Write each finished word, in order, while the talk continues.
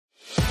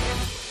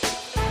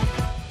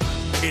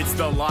It's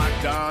the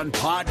Locked On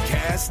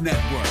Podcast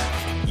Network,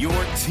 your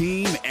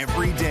team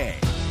every day.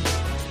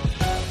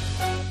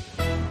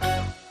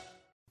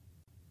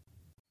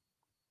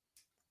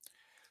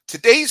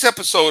 Today's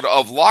episode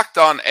of Locked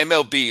On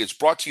MLB is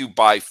brought to you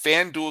by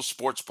FanDuel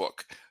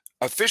Sportsbook,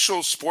 official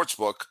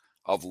sportsbook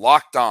of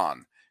Locked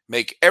On.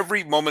 Make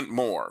every moment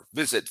more.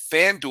 Visit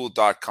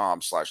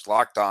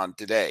FanDuel.com/LockedOn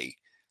today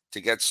to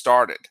get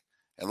started.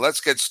 And let's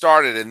get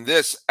started in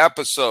this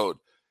episode,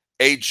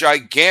 a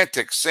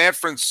gigantic San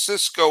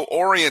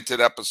Francisco-oriented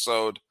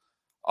episode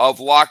of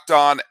Locked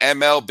On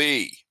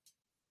MLB.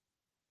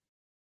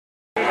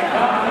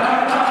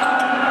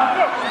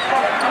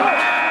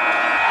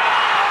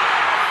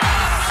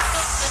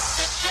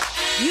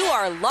 You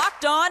are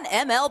Locked On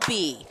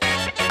MLB,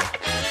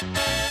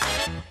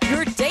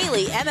 your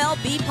daily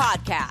MLB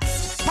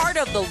podcast, part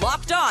of the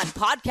Locked On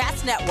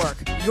Podcast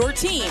Network, your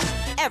team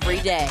every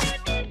day.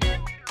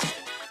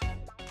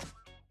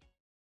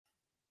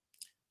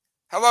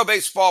 Hello,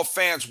 baseball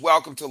fans.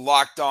 Welcome to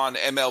Locked On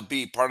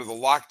MLB, part of the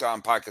Locked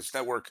On Podcast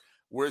Network,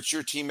 where it's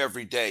your team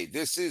every day.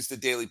 This is the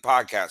daily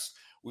podcast.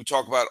 We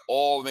talk about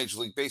all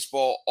Major League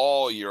Baseball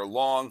all year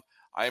long.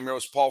 I am your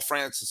host, Paul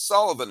Francis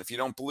Sullivan. If you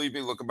don't believe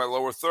me, look at my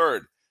lower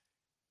third.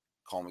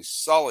 Call me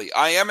Sully.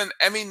 I am an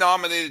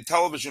Emmy-nominated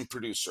television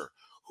producer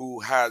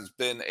who has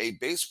been a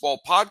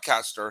baseball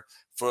podcaster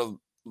for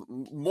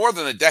more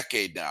than a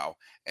decade now,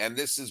 and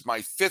this is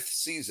my fifth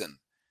season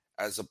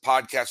as a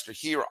podcaster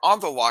here on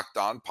the Locked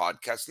On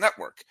Podcast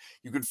Network.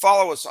 You can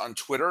follow us on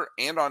Twitter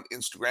and on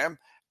Instagram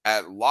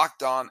at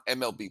Locked On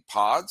MLB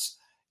Pods.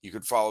 You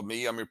can follow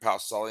me. I'm your pal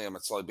Sully. I'm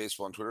at Sully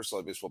Baseball on Twitter,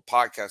 Sully Baseball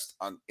Podcast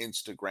on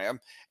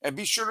Instagram. And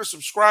be sure to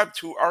subscribe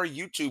to our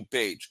YouTube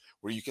page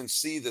where you can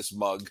see this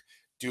mug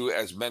do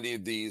as many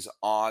of these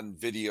on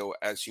video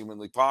as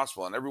humanly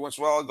possible. And every once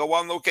in a while, I'll go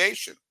on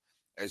location,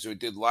 as we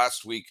did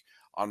last week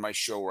on my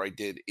show where I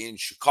did in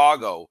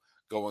Chicago,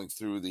 going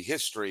through the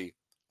history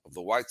of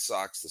the White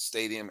Sox, the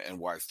stadium, and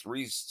why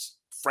three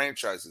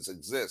franchises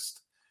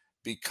exist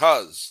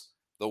because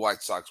the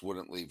White Sox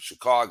wouldn't leave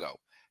Chicago.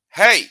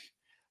 Hey!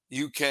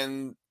 You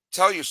can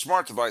tell your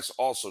smart device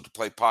also to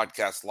play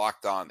podcast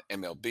Locked On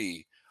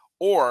MLB,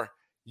 or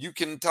you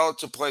can tell it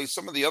to play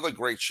some of the other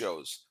great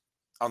shows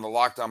on the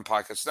Locked On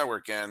Podcast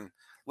Network. And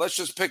let's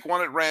just pick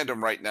one at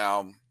random right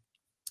now.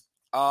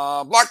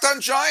 Locked On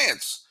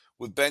Giants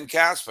with Ben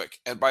Kaspick.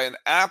 And by an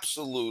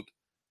absolute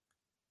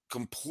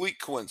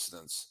complete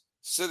coincidence,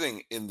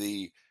 sitting in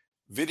the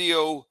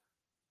video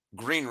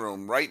green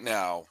room right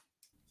now,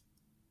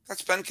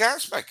 that's Ben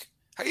Kaspick.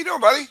 How you doing,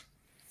 buddy?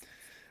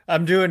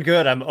 I'm doing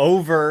good. I'm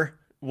over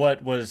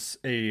what was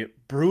a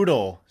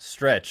brutal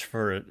stretch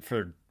for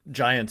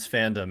Giants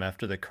fandom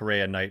after the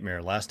Correa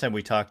nightmare. Last time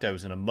we talked, I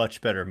was in a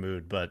much better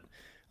mood, but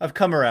I've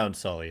come around,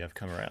 Sully. I've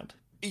come around.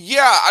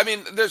 Yeah, I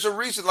mean, there's a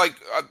reason. Like,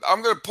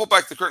 I'm going to pull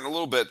back the curtain a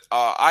little bit.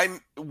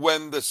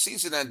 When the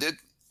season ended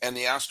and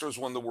the Astros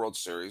won the World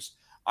Series,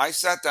 I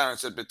sat down and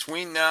said,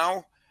 between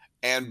now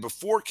and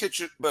before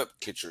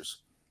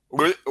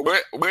we're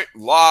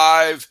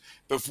live,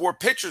 before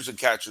pitchers and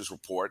catchers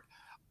report,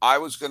 I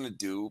was going to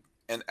do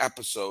an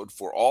episode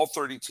for all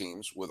 30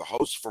 teams with a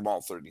host from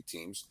all 30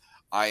 teams.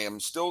 I am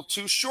still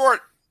too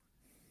short.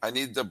 I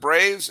need the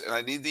Braves and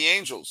I need the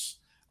Angels.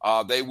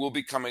 They will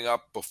be coming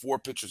up before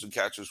pitchers and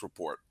catchers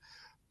report.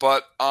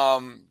 But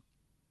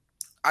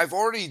I've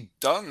already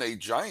done a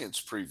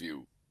Giants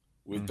preview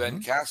with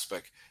Ben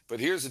Kaspick. But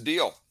here's the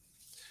deal.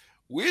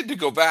 We had to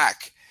go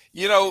back.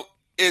 You know,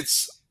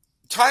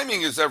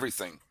 timing is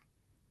everything.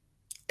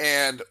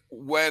 And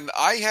when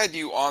I had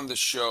you on the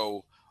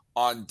show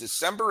on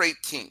December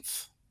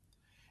 18th,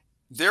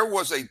 there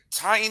was a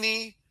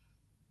tiny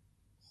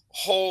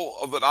hole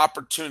of an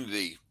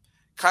opportunity,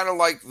 kind of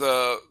like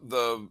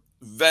the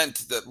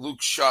vent that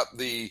Luke shot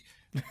the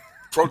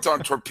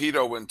proton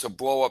torpedo in to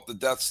blow up the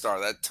Death Star.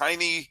 That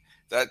tiny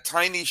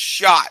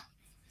shot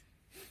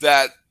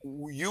that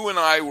you and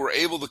I were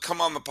able to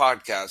come on the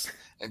podcast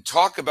and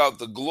talk about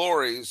the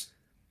glories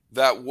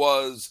that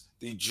was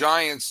the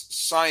Giants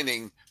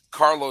signing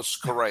Carlos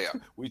Correa.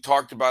 We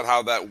talked about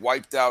how that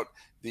wiped out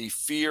the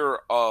fear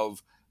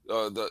of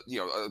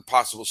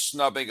possible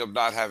snubbing of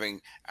not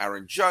having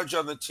Aaron Judge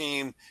on the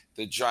team.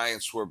 The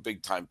Giants were a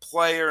big-time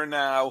player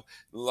now.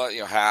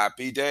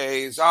 Happy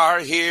days are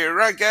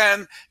here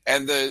again.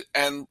 And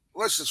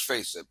let's just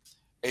face it,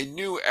 a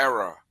new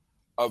era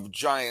of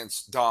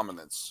Giants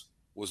dominance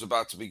was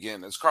about to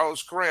begin. As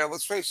Carlos Correa,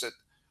 let's face it,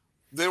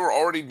 they were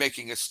already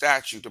making a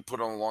statue to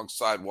put on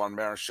alongside Juan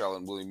Marichal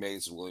and Willie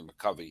Mays and Willie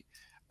McCovey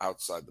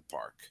outside the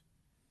park.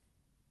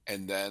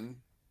 And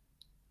then,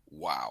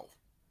 wow.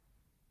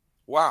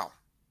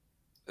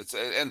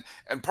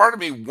 And part of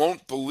me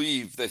won't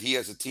believe that he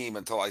has a team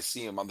until I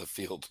see him on the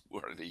field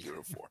wearing a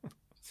uniform.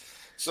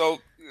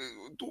 So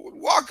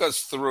walk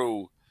us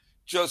through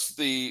just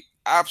the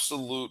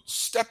absolute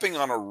stepping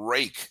on a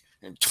rake,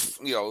 and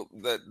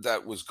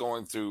that was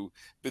going through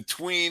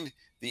between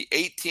the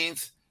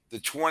 18th, the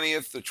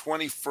 20th, the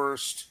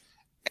 21st,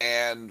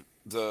 and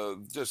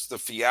the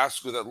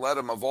fiasco that led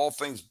him, of all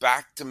things,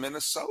 back to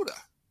Minnesota.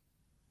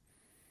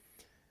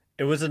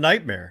 It was a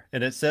nightmare.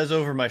 And it says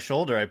over my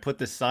shoulder, I put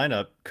this sign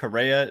up,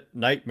 Correa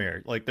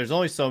nightmare. Like there's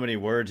only so many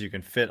words you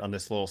can fit on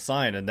this little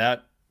sign. And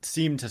that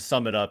seemed to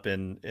sum it up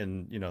in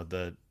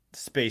the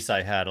space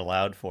I had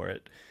allowed for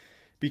it,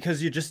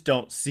 because you just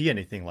don't see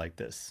anything like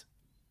this.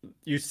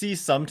 You see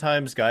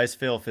sometimes guys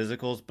fail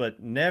physicals,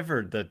 but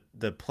never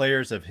the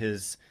players of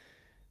his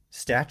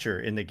stature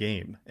in the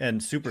game and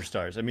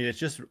superstars. I mean, it's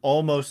just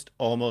almost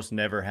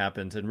never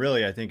happens. And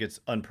really, I think it's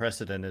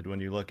unprecedented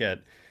when you look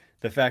at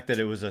the fact that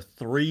it was a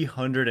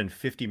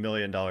 $350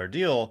 million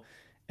deal.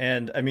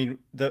 And I mean,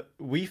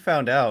 we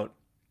found out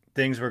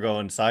things were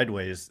going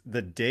sideways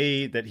the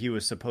day that he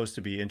was supposed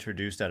to be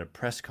introduced at a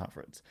press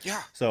conference.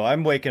 Yeah. So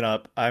I'm waking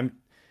up, I'm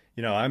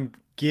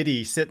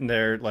giddy sitting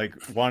there like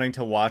wanting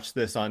to watch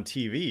this on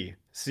TV,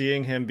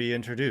 seeing him be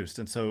introduced.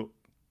 And so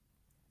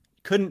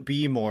couldn't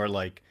be more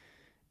like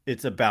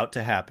it's about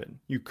to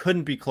happen. You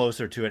couldn't be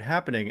closer to it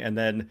happening. And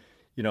then,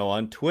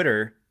 on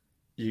Twitter,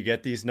 you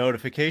get these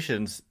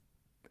notifications.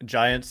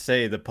 Giants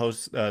say the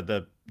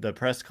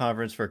press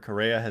conference for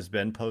Correa has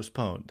been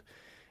postponed.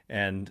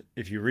 And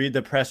if you read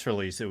the press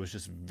release, it was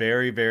just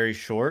very, very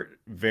short,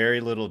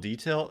 very little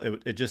detail.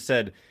 It just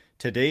said,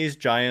 today's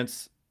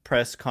Giants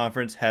press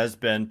conference has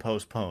been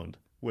postponed,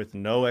 with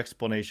no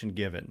explanation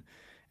given.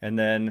 And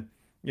then,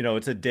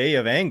 it's a day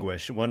of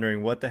anguish,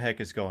 wondering what the heck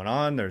is going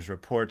on. There's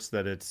reports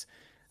that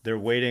they're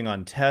waiting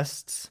on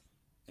tests,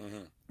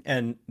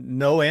 and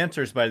no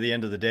answers by the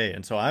end of the day.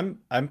 And so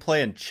I'm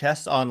playing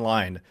chess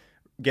online,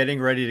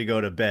 getting ready to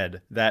go to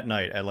bed that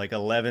night at like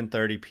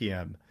 11:30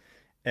 p.m.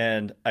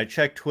 And I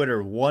check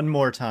Twitter one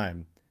more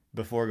time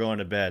before going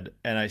to bed,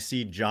 and I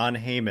see John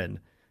Heyman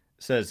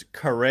says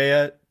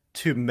Correa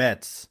to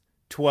Mets,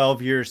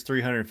 12 years,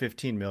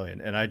 $315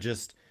 million. And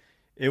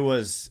it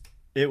was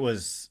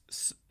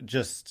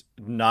just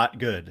not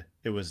good.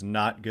 It was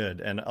not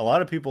good. And a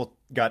lot of people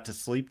got to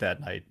sleep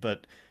that night,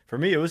 but for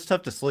me, it was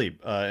tough to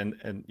sleep.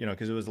 And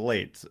because it was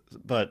late,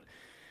 but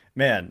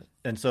man.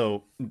 And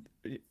so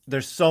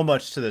there's so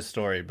much to this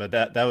story, but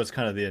that was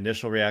kind of the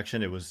initial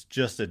reaction. It was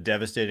just a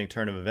devastating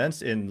turn of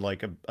events in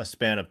like a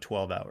span of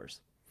 12 hours.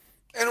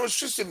 And it was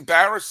just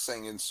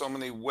embarrassing in so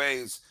many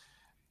ways.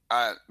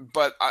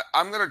 But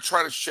I'm going to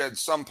try to shed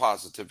some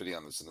positivity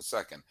on this in a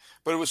second.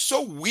 But it was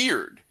so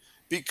weird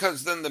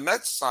because then the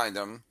Mets signed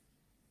him,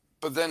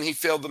 but then he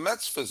failed the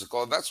Mets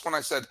physical. And that's when I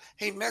said,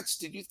 hey, Mets,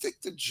 did you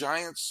think the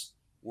Giants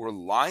were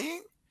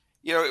lying?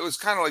 It was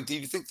kind of like, do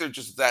you think they're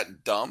just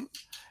that dumb?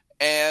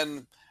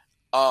 And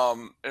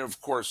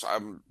of course,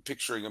 I'm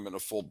picturing him in a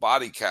full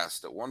body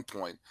cast at one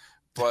point.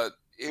 But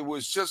it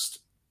was just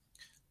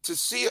to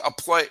see a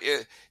play.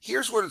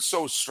 Here's what it's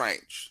so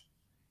strange.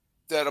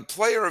 That a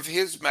player of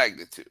his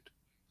magnitude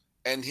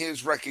and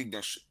his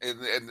recognition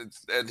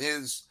and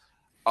his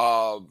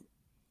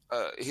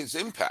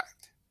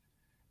impact,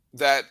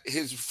 that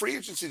his free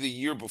agency the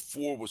year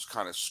before was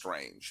kind of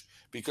strange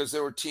because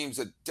there were teams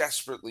that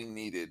desperately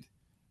needed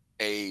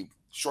a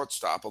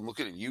shortstop. I'm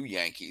looking at you,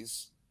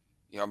 Yankees.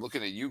 I'm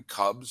looking at you,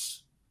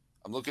 Cubs.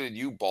 I'm looking at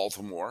you,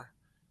 Baltimore.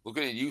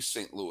 Looking at you,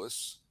 St.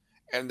 Louis.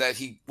 And that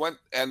he went,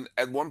 and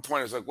at one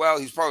point I was like, well,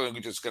 he's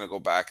probably just going to go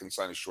back and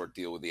sign a short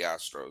deal with the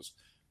Astros.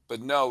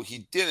 But no,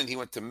 he didn't. He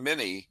went to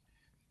Minnie,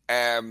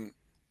 and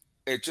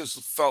it just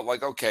felt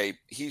like, okay,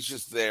 he's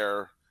just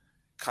there,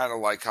 kind of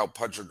like how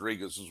Pudge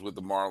Rodriguez was with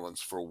the Marlins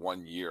for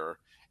 1 year,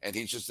 and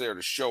he's just there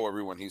to show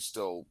everyone he's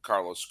still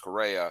Carlos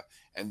Correa,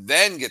 and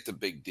then get the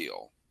big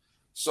deal.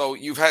 So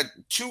you've had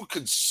two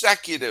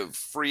consecutive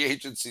free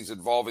agencies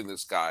involving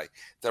this guy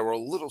that were a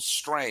little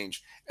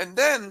strange, and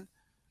then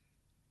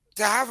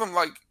to have him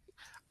like,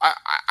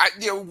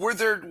 were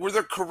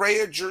there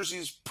Correa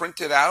jerseys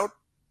printed out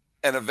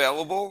and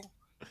available?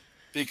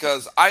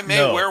 Because I may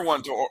wear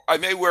one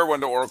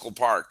to Oracle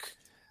Park.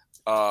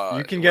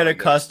 You can get a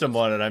custom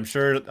one, and I'm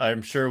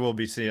sure we'll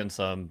be seeing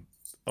some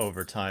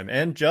over time.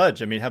 And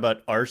Judge, I mean, how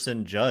about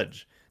Arson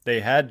Judge? They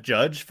had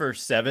Judge for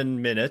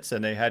 7 minutes,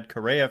 and they had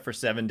Correa for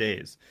 7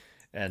 days,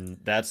 and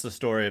that's the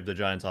story of the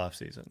Giants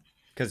offseason.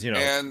 Because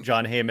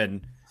John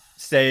Heyman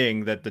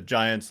saying that the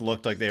Giants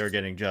looked like they were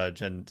getting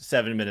Judge, and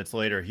 7 minutes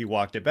later he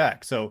walked it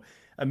back. So,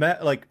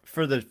 like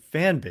for the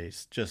fan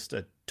base, just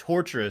a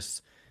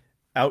torturous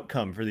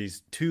outcome for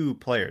these two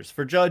players.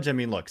 For Judge, I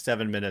mean, look,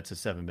 7 minutes is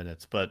 7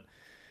 minutes, but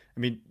I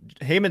mean,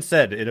 Heyman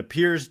said it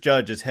appears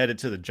Judge is headed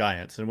to the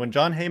Giants. And when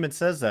John Heyman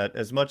says that,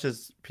 as much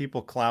as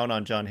people clown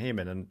on John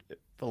Heyman, and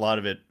a lot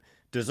of it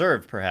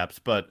deserved perhaps,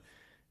 but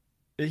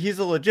he's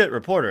a legit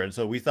reporter. And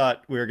so we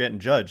thought we were getting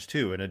Judge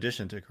too, in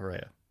addition to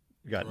Correa.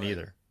 We got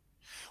neither.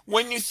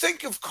 When you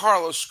think of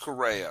Carlos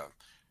Correa,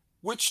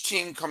 which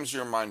team comes to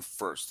your mind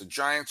first, the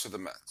Giants or the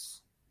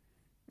Mets?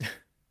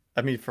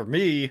 I mean, for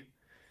me,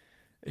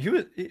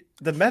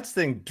 the Mets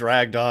thing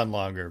dragged on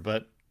longer,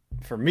 but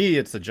for me,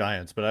 it's the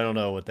Giants. But I don't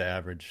know what the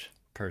average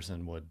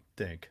person would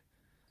think.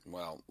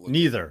 Well,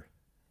 neither.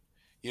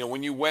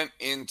 When you went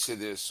into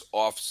this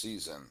off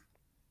season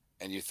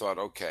and you thought,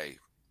 okay,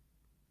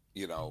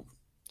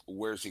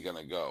 where's he going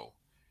to go?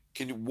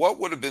 What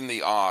would have been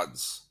the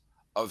odds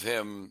of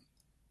him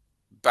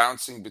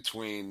bouncing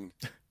between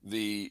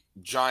the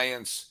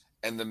Giants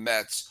and the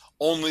Mets,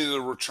 only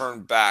to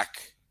return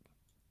back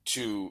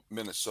to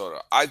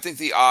Minnesota. I think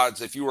the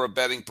odds, if you were a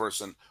betting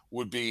person,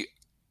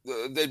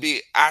 they'd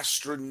be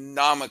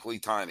astronomically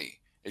tiny.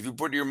 If you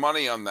put your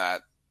money on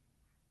that,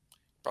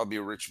 probably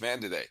a rich man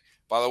today.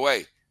 By the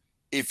way,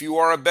 if you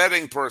are a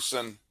betting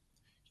person,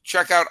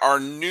 check out our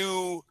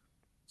new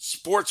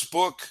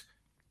sportsbook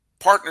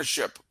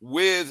partnership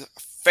with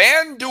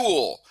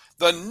FanDuel,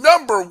 the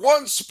number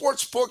one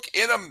sportsbook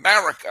in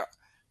America.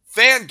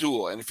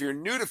 FanDuel. And if you're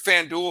new to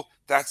FanDuel,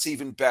 that's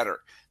even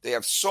better. They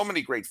have so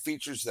many great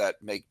features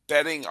that make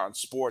betting on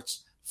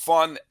sports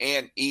fun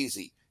and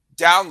easy.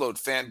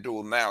 Download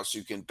FanDuel now so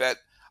you can bet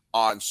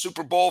on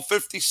Super Bowl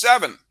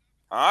 57,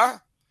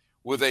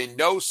 with a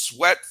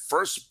no-sweat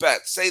first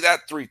bet. Say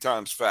that 3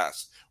 times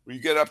fast, where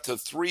you get up to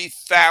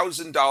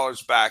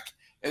 $3,000 back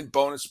in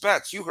bonus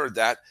bets. You heard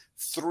that,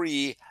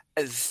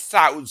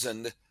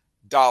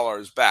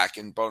 $3,000 back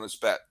in bonus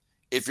bet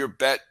if your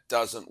bet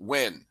doesn't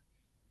win.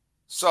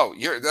 So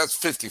that's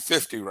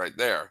 50-50 right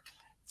there.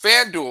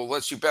 FanDuel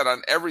lets you bet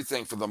on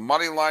everything from the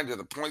money line to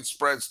the point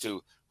spreads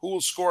to who will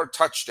score a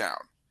touchdown.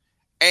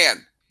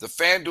 And the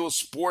FanDuel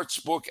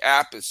Sportsbook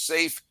app is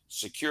safe,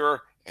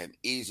 secure, and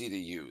easy to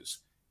use.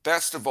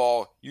 Best of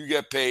all, you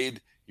get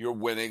paid your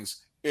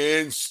winnings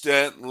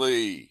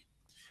instantly.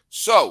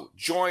 So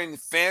join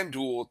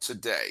FanDuel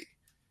today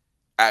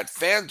at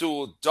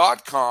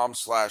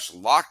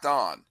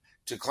FanDuel.com/lockedon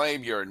to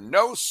claim your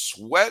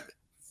no-sweat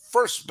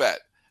first bet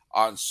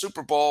on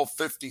Super Bowl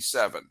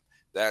 57.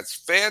 That's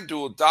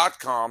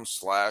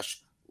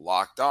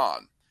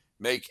FanDuel.com/lockedon.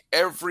 Make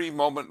every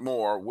moment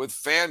more with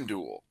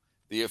FanDuel,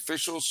 the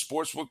official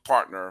sportsbook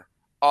partner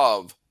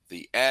of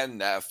the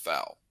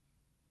NFL.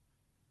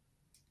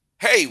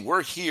 Hey,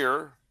 we're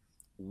here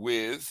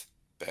with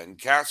Ben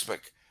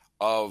Kaspick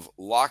of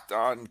Locked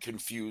On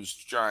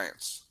Confused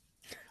Giants.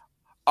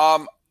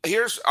 I'm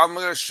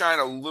going to shine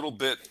a little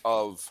bit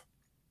of,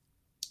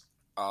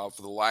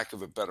 for the lack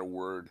of a better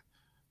word,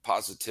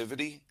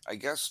 positivity, I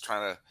guess.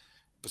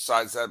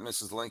 Besides that,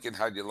 Mrs. Lincoln,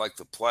 how'd you like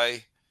to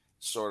play?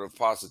 Sort of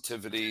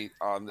positivity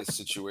on this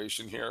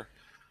situation here.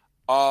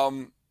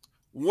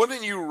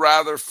 Wouldn't you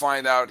rather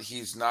find out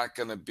he's not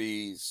going to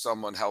be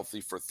someone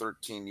healthy for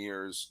 13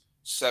 years,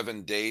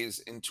 7 days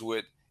into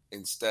it,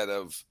 instead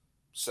of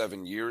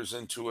 7 years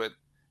into it,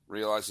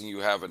 realizing you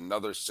have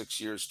another 6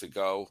 years to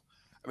go?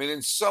 I mean,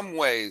 in some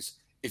ways,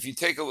 if you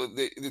take a look,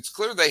 it's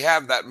clear they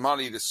have that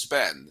money to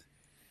spend.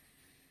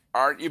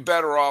 Aren't you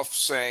better off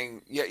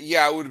saying,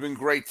 yeah, it would have been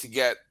great to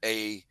get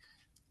an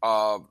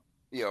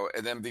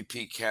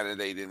MVP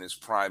candidate in his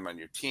prime on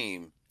your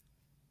team?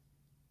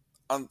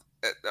 On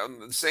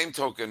the same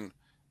token,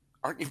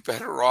 aren't you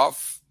better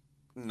off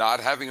not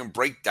having him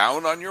break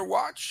down on your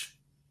watch?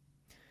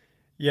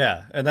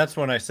 Yeah, and that's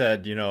when I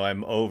said,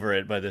 I'm over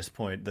it by this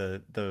point,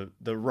 the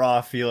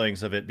raw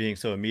feelings of it being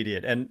so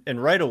immediate.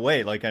 And right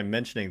away, like I'm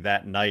mentioning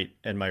that night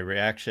and my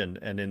reaction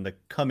and in the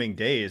coming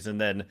days,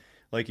 and then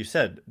like you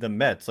said, the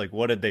Mets, like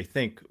what did they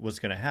think was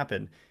going to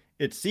happen?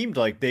 It seemed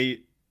like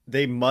they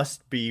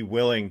must be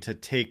willing to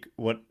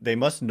they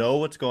must know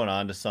what's going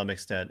on to some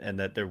extent, and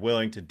that they're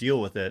willing to deal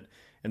with it,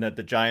 and that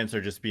the Giants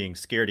are just being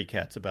scaredy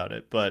cats about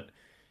it. But,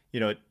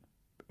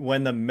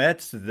 when the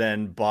Mets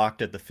then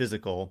balked at the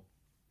physical,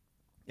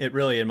 it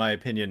really, in my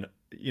opinion,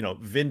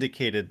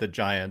 vindicated the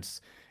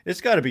Giants.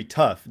 It's got to be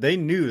tough. They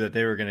knew that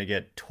they were going to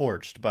get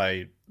torched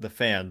by the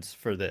fans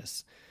for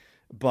this.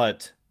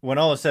 But when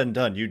all is said and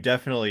done, you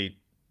definitely,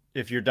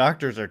 if your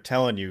doctors are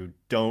telling you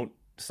don't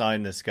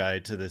sign this guy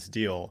to this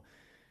deal,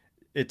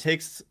 it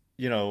takes,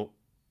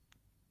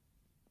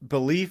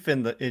 belief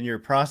in your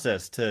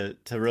process to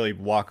really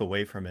walk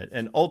away from it.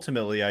 And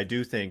ultimately, I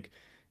do think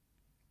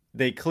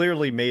they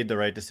clearly made the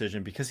right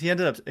decision, because he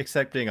ended up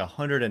accepting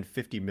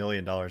 $150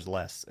 million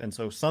less. And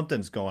so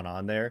something's going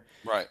on there.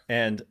 Right.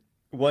 And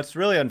what's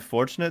really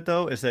unfortunate,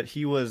 though, is that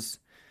he was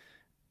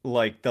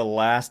like the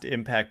last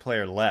impact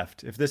player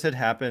left. If this had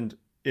happened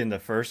in the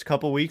first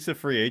couple weeks of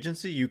free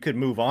agency, you could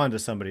move on to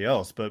somebody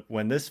else. But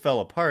when this fell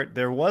apart,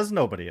 there was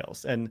nobody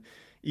else. And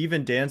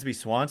even Dansby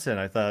Swanson,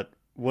 I thought,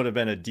 would have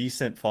been a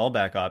decent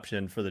fallback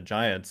option for the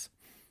Giants.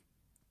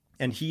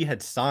 And he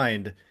had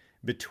signed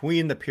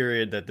between the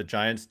period that the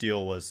Giants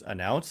deal was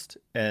announced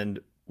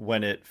and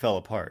when it fell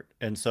apart.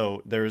 And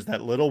so there's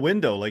that little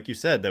window, like you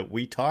said, that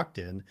we talked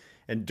in.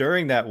 And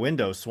during that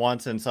window,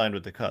 Swanson signed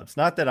with the Cubs.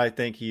 Not that I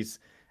think he's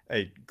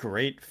a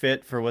great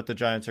fit for what the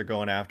Giants are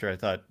going after. I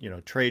thought,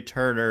 Trey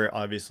Turner,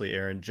 obviously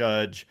Aaron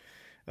Judge,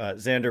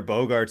 Xander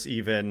Bogaerts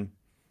even,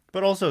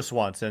 but also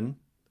Swanson.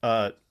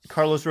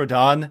 Carlos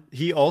Rodon,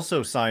 he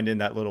also signed in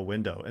that little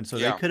window. And so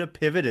they could have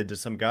pivoted to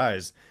some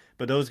guys,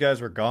 but those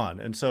guys were gone.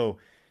 And so,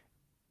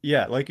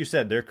 yeah, like you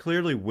said, they're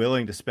clearly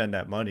willing to spend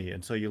that money.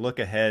 And so you look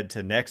ahead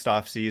to next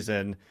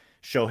offseason,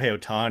 Shohei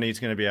Ohtani is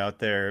going to be out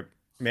there.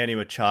 Manny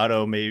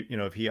Machado,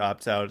 if he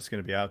opts out, it's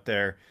going to be out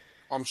there.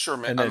 I'm sure,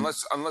 man.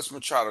 Unless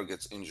Machado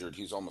gets injured,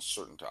 he's almost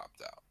certain to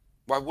opt out.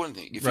 Why wouldn't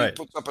he? If he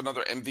puts up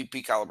another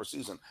MVP caliber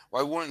season,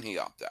 why wouldn't he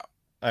opt out?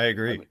 I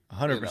agree,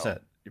 100%.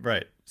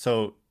 Right.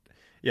 So,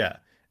 yeah.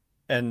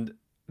 And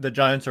the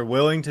Giants are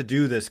willing to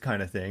do this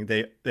kind of thing.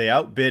 They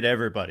outbid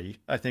everybody.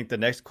 I think the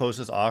next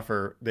closest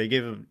offer they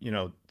gave him,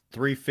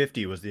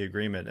 350 was the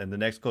agreement, and the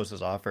next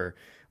closest offer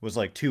was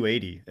like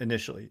 280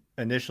 initially.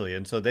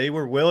 And so they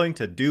were willing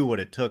to do what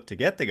it took to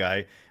get the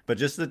guy, but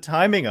just the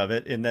timing of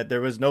it in that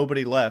there was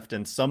nobody left,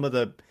 and some of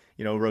the,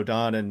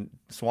 Rodon and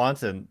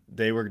Swanson,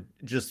 they were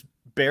just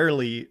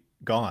barely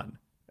gone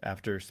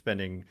after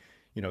spending,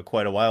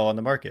 quite a while on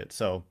the market.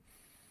 So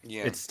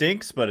Yeah. it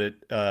stinks, but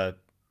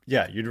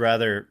yeah, you'd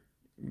rather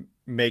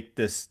make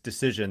this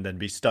decision than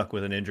be stuck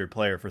with an injured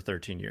player for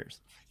 13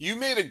 years. You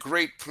made a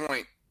great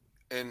point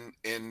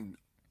in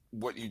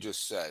what you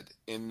just said,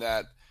 in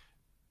that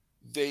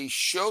they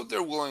showed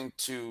they're willing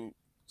to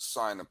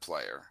sign a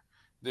player.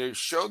 They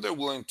showed they're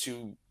willing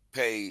to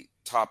pay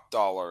top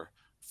dollar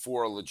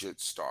for a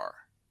legit star.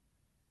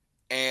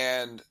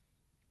 And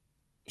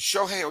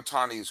Shohei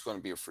Ohtani is going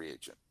to be a free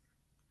agent.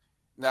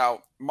 Now,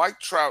 Mike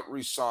Trout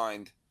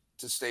resigned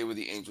to stay with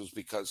the Angels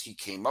because he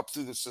came up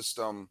through the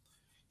system.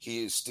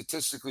 He is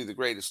statistically the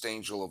greatest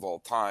Angel of all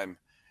time.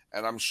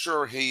 And I'm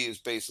sure he is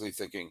basically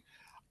thinking,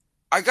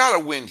 I got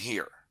to win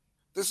here.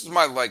 This is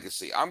my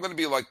legacy. I'm going to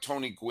be like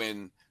Tony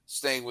Gwynn,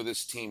 staying with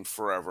his team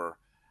forever.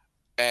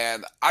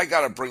 And I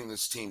got to bring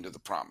this team to the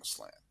promised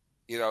land.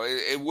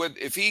 It would,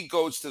 if he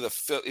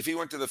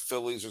went to the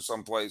Phillies or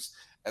someplace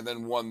and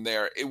then won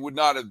there, it would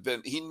not have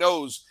been, he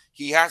knows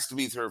he has to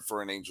be there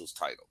for an Angels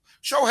title.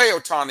 Shohei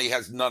Ohtani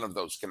has none of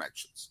those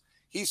connections.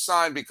 He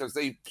signed because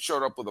they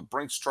showed up with a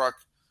Brinks truck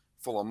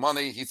full of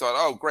money. He thought,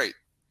 oh, great.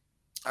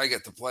 I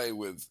get to play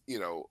with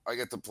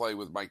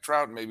Mike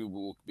Trout, and maybe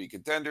we'll be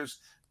contenders.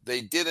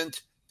 They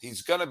didn't.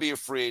 He's going to be a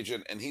free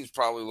agent, and he's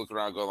probably looking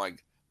around going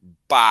like,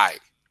 bye,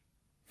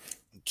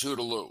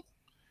 toodaloo.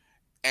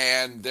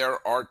 And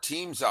there are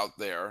teams out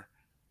there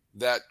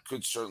that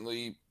could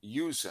certainly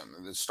use him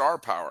and the star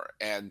power.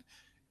 And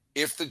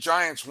if the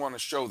Giants want to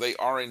show they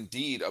are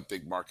indeed a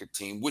big market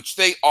team, which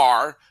they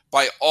are,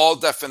 by all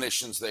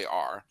definitions they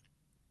are,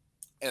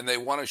 and they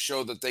want to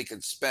show that they can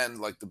spend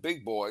like the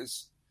big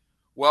boys,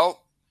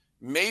 well,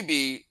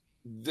 maybe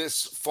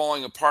this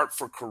falling apart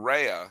for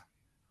Correa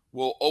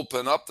will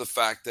open up the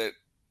fact that,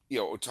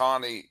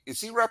 Ohtani, is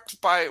he repped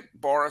by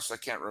Boris? I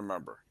can't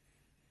remember.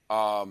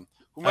 I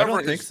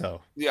don't think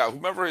so. Yeah,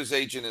 whomever his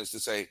agent is, to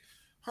say,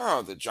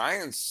 the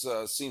Giants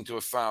seem to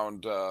have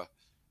found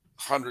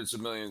hundreds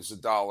of millions of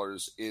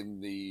dollars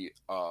in the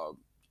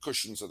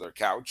cushions of their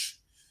couch.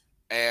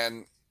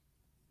 And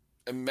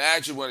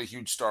imagine what a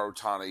huge star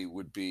Ohtani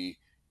would be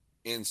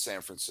in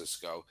San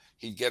Francisco.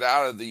 He'd get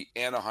out of the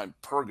Anaheim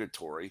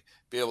purgatory,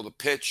 be able to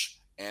pitch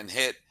and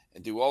hit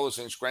and do all those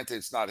things. Granted,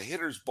 it's not a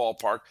hitter's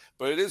ballpark,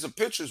 but it is a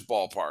pitcher's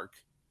ballpark.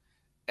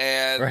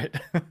 And, right.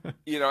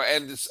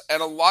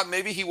 And a lot,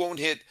 maybe he won't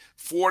hit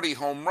 40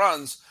 home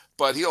runs,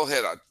 but he'll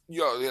hit a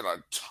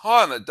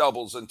ton of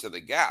doubles into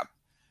the gap.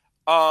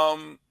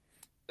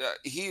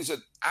 He's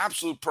an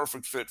absolute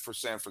perfect fit for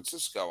San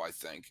Francisco, I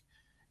think.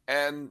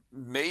 And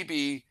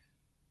maybe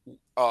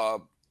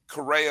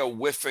Correa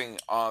whiffing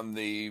on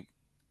the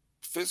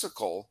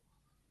physical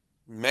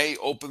may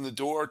open the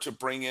door to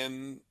bring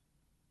in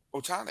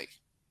Ohtani.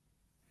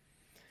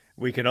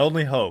 We can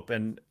only hope.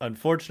 And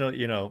unfortunately,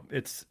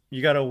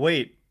 you got to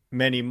wait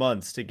many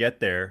months to get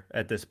there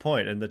at this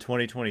point. And the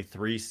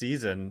 2023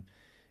 season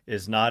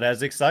is not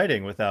as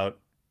exciting without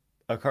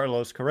a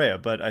Carlos Correa.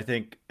 But I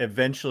think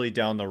eventually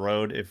down the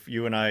road, if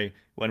you and I,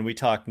 when we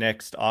talk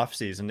next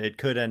offseason, it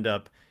could end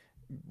up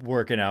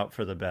working out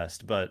for the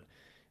best. But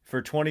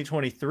for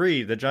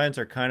 2023, the Giants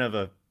are kind of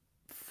a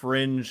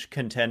fringe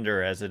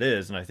contender as it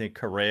is. And I think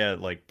Correa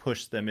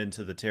pushed them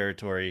into the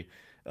territory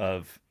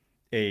of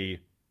a,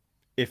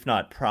 if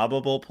not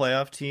probable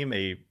playoff team,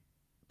 a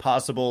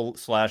possible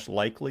 /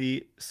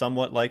 likely,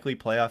 somewhat likely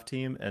playoff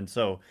team. And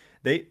so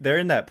they're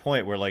in that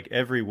point where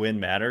every win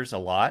matters a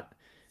lot.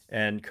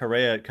 And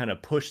Correa kind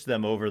of pushed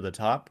them over the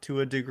top to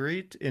a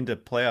degree into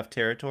playoff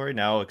territory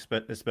now,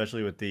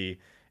 especially with the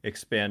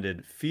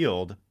expanded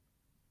field.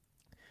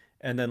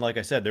 And then, like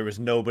I said, there was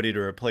nobody to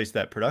replace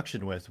that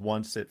production with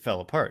once it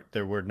fell apart.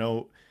 There were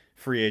no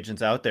free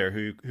agents out there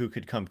who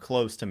could come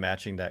close to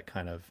matching that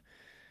kind of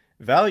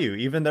value,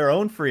 even their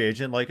own free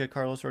agent like a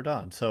Carlos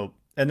Rodon. So,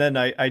 and then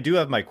I do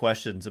have my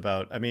questions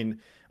about,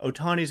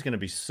 Ohtani's going to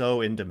be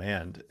so in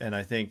demand. And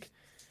I think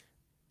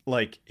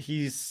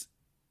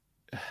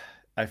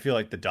I feel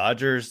like the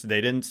Dodgers,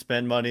 they didn't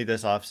spend money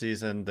this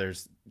offseason.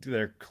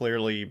 They're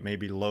clearly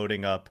maybe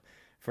loading up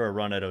for a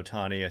run at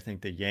Ohtani. I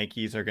think the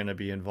Yankees are going to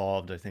be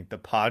involved. I think the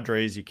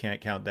Padres, you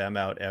can't count them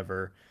out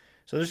ever.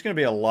 So there's going to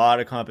be a lot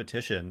of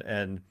competition.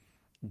 And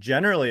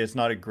generally, it's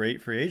not a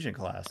great free agent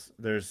class.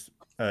 There's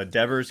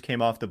Devers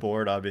came off the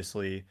board,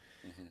 obviously.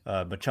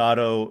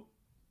 Machado,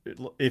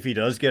 if he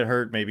does get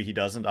hurt, maybe he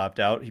doesn't opt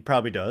out. He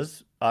probably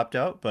does opt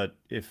out, but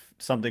if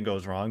something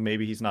goes wrong,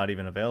 maybe he's not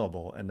even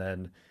available. And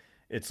then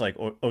it's like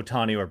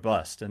Ohtani or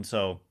bust. And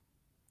so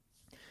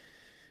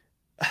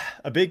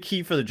a big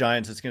key for the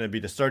Giants is going to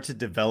be to start to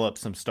develop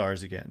some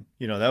stars again.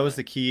 That was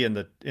the key in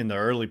the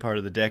early part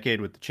of the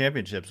decade with the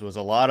championships, was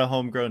a lot of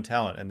homegrown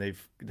talent, and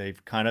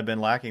they've kind of been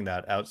lacking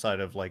that outside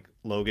of like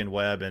Logan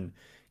Webb and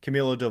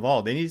Camilo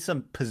Doval. They need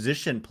some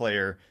position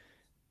player,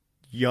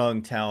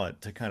 young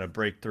talent to kind of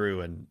break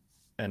through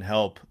and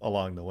help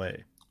along the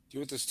way. Do you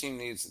know what this team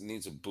needs? It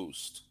needs a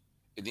boost.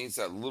 It needs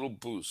that little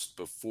boost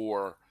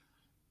before,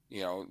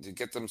 to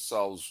get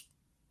themselves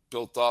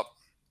built up,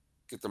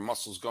 get their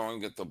muscles going,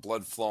 get the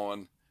blood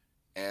flowing,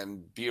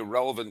 and be a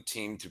relevant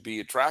team to be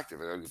attractive.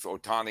 If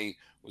Ohtani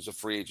was a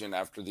free agent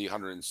after the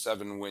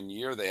 107-win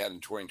year they had in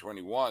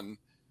 2021,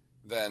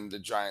 then the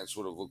Giants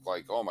would have looked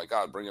like, oh my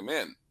God, bring him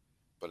in.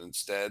 But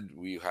instead,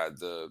 we had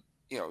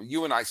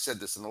you and I said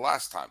this in the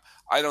last time.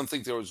 I don't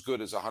think they're as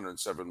good as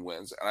 107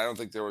 wins, and I don't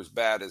think they're as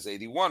bad as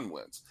 81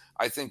 wins.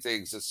 I think they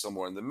exist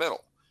somewhere in the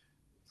middle.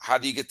 How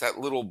do you get that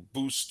little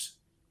boost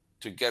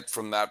to get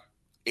from that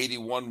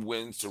 81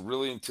 wins to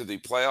really into the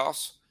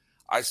playoffs?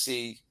 I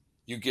see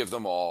you give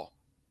them all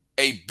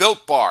a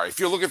Built Bar. If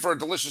you're looking for a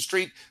delicious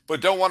treat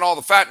but don't want all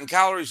the fat and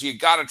calories, you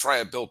got to try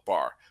a Built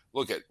Bar.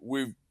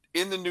 We're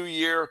in the new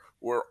year.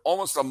 We're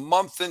almost a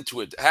month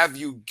into it. Have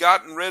you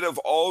gotten rid of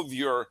all of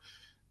your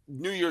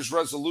New Year's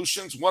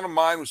resolutions? One of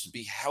mine was to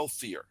be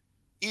healthier,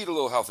 eat a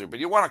little healthier, but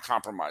you want to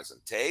compromise on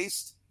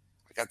taste.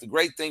 I got the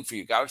great thing for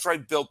you. Got to try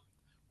Built.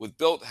 With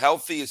Built,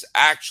 healthy is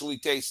actually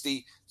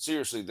tasty.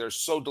 Seriously, they're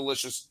so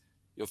delicious.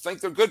 You'll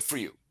think they're good for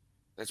you.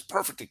 That's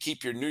perfect to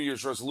keep your New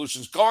Year's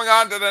resolutions going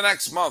on to the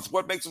next month.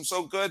 What makes them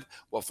so good?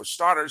 Well, for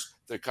starters,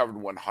 they're covered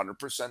in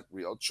 100%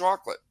 real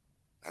chocolate.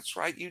 That's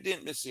right. You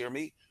didn't mishear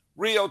me.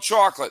 Real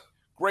chocolate.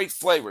 Great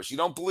flavors. You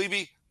don't believe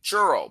me?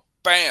 Churro.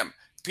 Bam.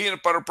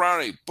 Peanut butter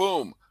brownie.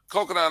 Boom.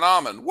 Coconut and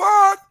almond.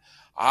 What?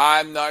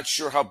 I'm not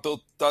sure how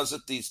Built does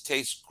it. These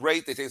taste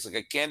great. They taste like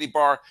a candy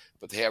bar,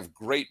 but they have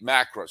great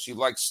macros. You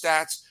like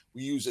stats?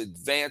 We use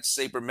advanced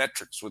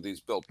sabermetrics with these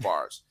Built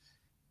bars.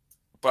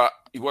 But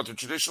you want the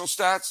traditional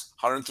stats?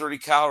 130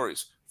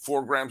 calories,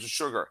 4 grams of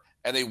sugar,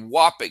 and a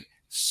whopping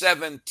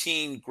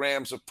 17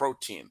 grams of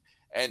protein.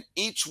 And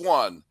each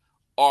one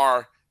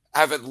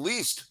have at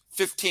least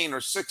 15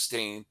 or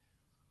 16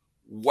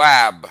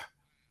 WAB,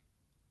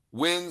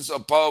 wins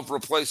above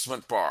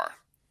replacement bar.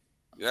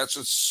 That's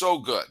just so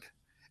good.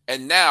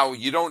 And now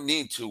you don't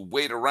need to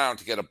wait around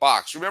to get a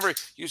box. Remember, you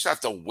used to have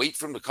to wait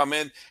for him to come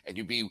in, and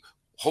you'd be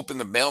hoping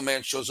the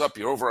mailman shows up.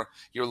 You're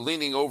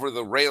leaning over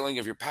the railing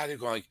of your patio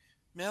going,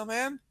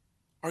 mailman,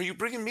 are you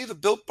bringing me the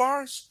Built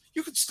bars?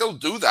 You could still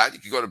do that. You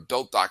could go to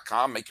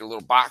Built.com, make your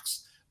little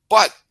box.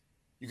 But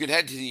you can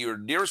head to your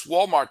nearest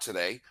Walmart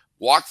today,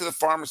 walk to the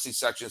pharmacy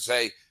section and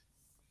say,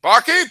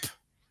 barkeep,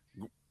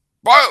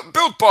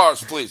 Built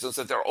bars, please. And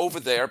said they're over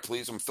there,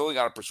 please. I'm filling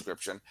out a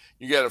prescription.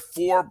 You get a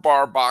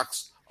 4-bar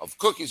box of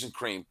cookies and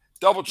cream,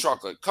 double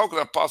chocolate,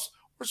 coconut puffs,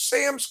 or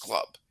Sam's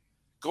Club.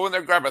 Go in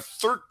there, grab a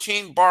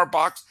 13-bar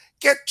box,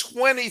 get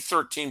 20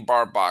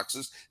 13-bar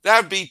boxes.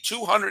 That would be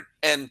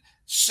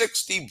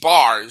 260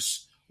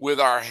 bars with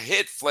our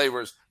hit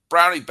flavors,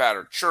 brownie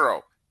batter,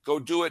 churro. Go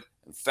do it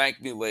and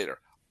thank me later.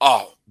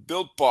 Oh,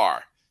 Built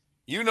Bar.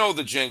 You know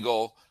the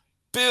jingle.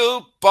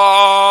 Built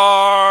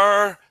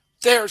Bar.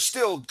 They're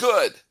still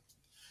good.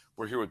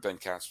 We're here with Ben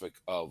Kaspick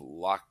of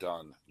Locked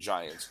On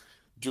Giants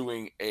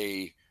doing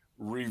a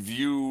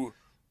review,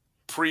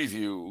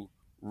 preview,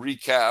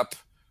 recap,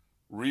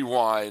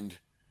 rewind,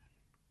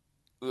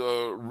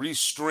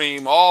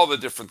 restream, all the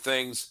different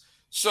things.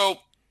 So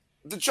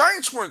the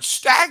Giants weren't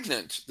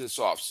stagnant this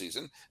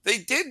offseason. They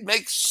did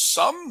make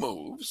some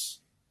moves.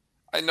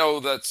 I know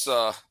that's,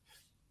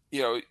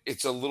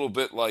 it's a little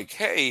bit like,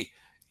 hey,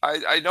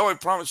 I know I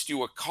promised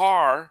you a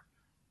car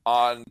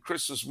on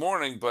Christmas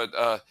morning,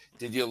 but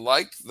did you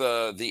like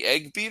the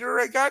egg beater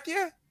I got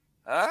you?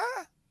 Huh?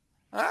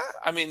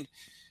 I mean,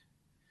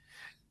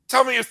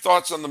 tell me your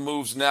thoughts on the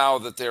moves now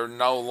that they're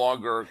no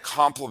longer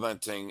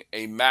complementing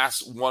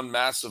one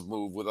massive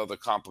move with other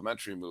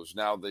complementary moves.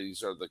 Now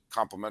these are the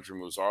complementary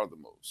moves are the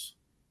moves.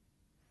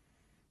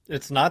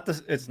 It's not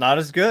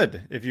as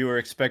good if you were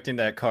expecting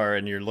that car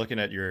and you're looking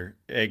at your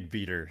egg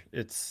beater.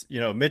 It's,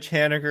 Mitch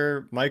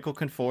Haniger, Michael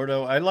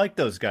Conforto. I like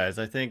those guys.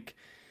 I think,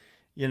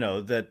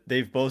 that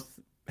they've both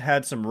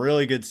had some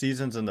really good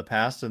seasons in the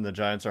past, and the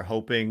Giants are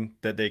hoping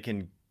that they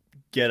can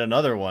get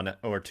another one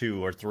or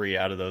two or three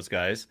out of those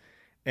guys.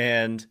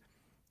 And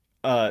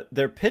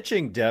their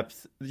pitching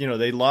depth,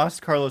 they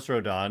lost Carlos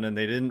Rodon and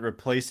they didn't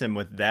replace him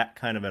with that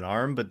kind of an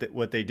arm. But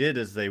what they did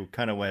is they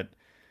kind of went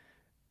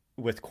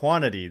with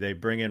quantity. They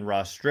bring in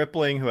Ross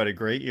Stripling, who had a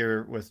great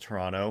year with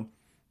Toronto.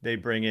 They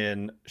bring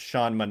in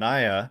Sean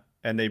Manaea,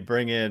 and they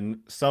bring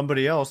in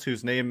somebody else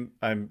whose name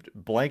I'm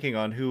blanking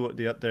on, who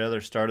the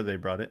other starter they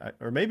brought in.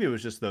 Or maybe it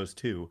was just those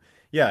two.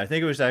 Yeah, I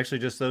think it was actually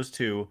just those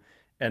two.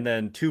 And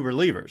then 2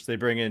 relievers. They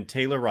bring in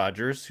Taylor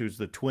Rogers, who's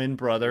the twin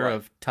brother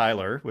of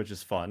Tyler, which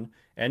is fun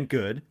and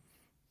good.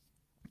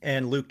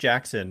 And Luke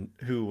Jackson,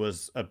 who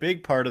was a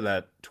big part of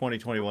that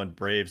 2021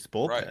 Braves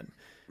bullpen.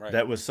 Right.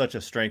 That was such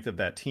a strength of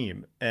that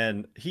team.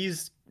 And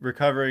he's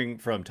recovering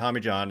from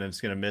Tommy John and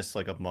is going to miss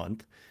like a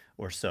month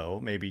or so,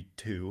 maybe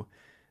 2.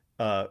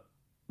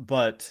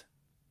 But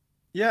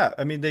yeah,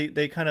 I mean,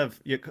 they kind of,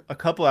 a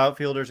couple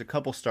outfielders, a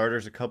couple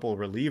starters, a couple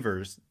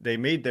relievers, they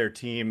made their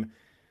team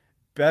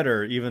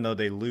better, even though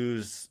they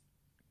lose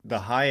the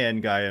high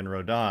end guy in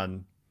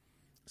Rodon.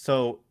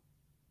 So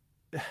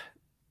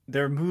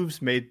their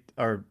moves made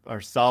are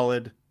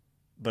solid,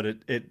 but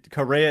it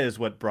Correa is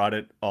what brought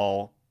it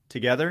all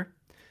together.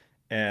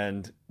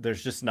 And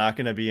there's just not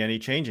going to be any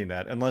changing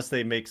that unless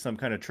they make some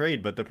kind of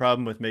trade. But the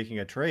problem with making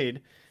a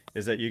trade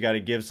is that you got to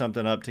give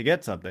something up to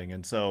get something.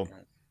 And so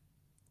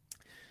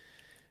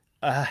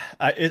I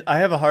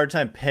have a hard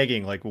time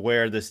pegging like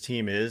where this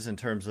team is in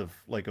terms of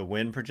like a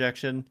win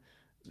projection.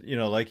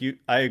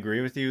 I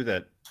agree with you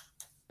that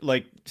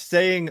like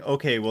saying,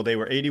 okay, well, they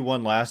were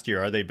 81 last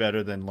year. Are they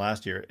better than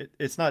last year?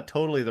 It's not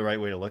totally the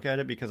right way to look at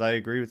it, because I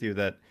agree with you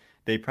that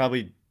they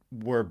probably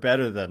were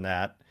better than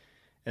that.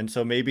 And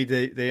so maybe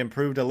they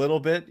improved a little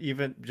bit,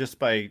 even just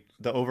by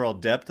the overall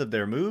depth of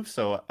their moves.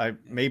 So I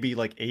maybe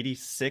like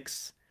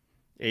 86,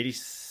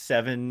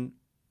 87,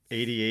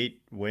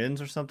 88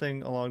 wins or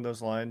something along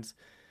those lines.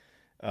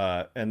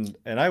 And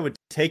I would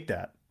take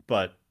that,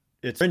 but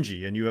it's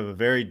fringy, and you have a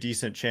very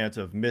decent chance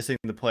of missing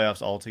the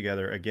playoffs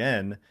altogether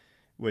again,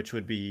 which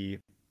would be,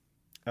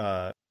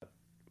 4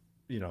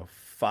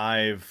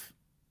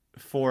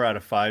 out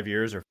of 5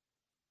 years or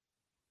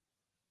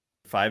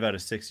 5 out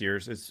of 6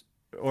 years.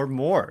 Or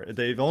more.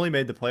 They've only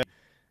made the playoffs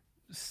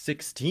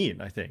 16,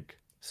 I think.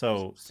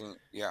 So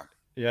yeah.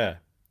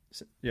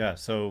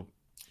 So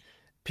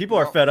people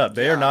are fed up.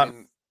 They are not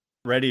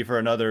ready for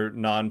another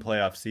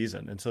non-playoff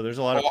season, and so there's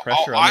a lot of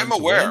pressure on them.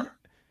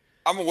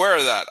 I'm aware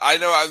of that. I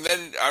know.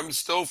 I'm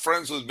still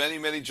friends with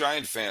many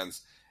Giant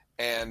fans,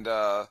 and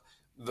I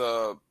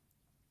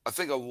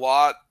think a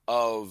lot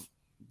of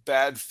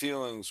bad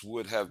feelings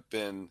would have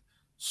been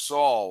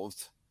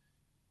solved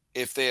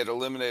if they had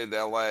eliminated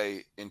LA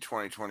in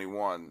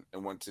 2021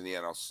 and went to the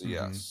NLCS.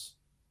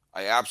 Mm-hmm.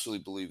 I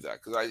absolutely believe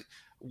that, because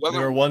they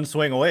were one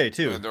swing away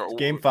too.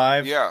 Game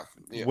 5,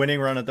 winning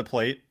run at the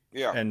plate,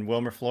 and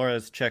Wilmer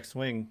Flores check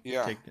swing,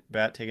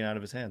 bat taken out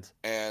of his hands.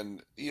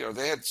 And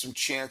they had some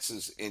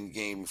chances in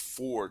Game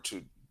 4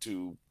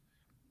 to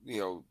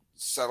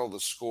settle the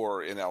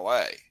score in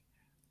LA.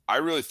 I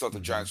really thought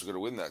the Giants were going to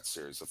win that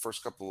series. The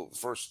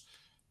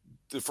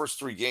first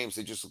 3 games,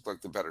 they just looked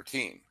like the better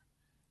team.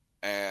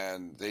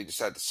 And they just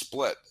had to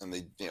split, and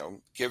they,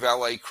 give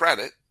LA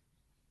credit.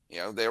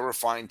 They were a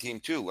fine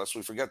team too. Lest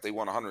we forget, they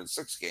won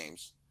 106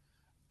 games.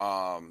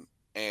 And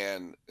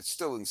it's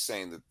still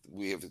insane that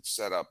we have it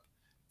set up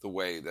the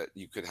way that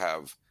you could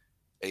have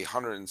a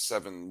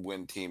 107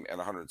 win team and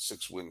a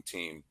 106 win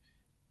team.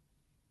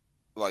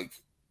 Like,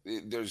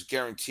 there's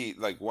guaranteed,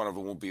 like, one of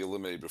them will be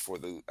eliminated before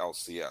the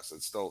LCS.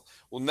 It still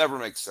will never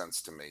make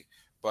sense to me,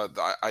 but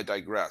I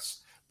digress.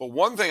 But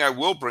one thing I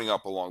will bring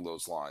up along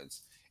those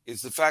lines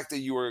is the fact that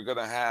you are going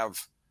to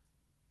have,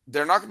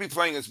 they're not going to be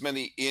playing as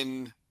many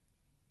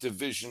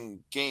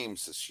in-division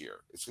games this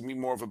year. It's going to be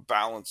more of a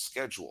balanced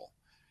schedule.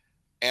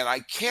 And I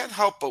can't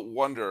help but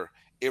wonder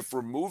if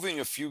removing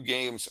a few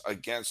games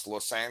against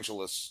Los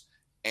Angeles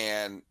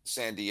and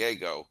San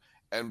Diego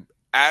and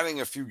adding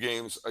a few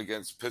games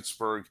against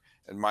Pittsburgh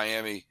and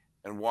Miami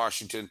and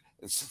Washington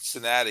and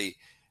Cincinnati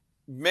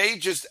may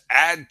just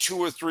add 2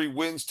 or 3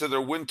 wins to their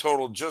win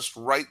total just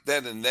right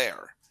then and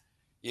there.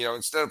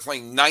 Instead of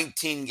playing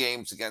 19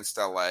 games against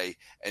LA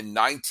and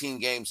 19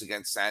 games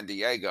against San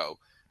Diego,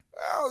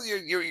 well,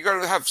 you're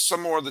going to have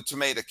some more of the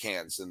tomato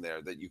cans in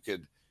there that you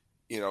could,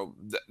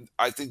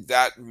 I think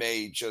that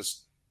may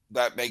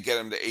get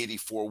them to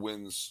 84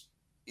 wins,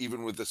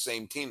 even with the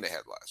same team they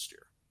had last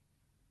year.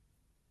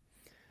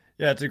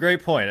 Yeah, it's a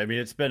great point. I mean,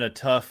 it's been a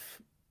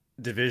tough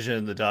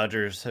division. The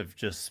Dodgers have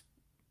just,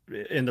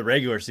 in the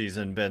regular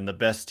season, been the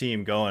best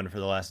team going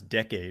for the last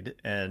decade,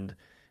 and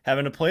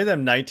having to play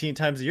them 19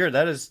 times a year,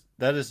 that is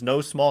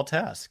no small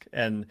task.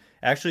 And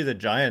actually, the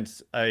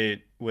Giants,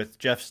 with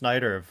Jeff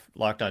Snyder of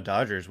Locked On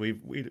Dodgers, we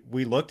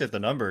looked at the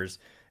numbers.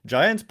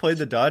 Giants played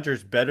the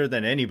Dodgers better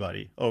than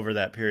anybody over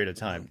that period of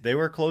time. They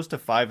were close to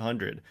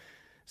 500.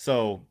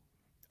 So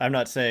I'm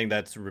not saying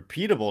that's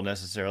repeatable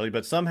necessarily,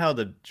 but somehow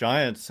the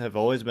Giants have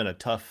always been a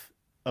tough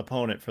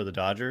opponent for the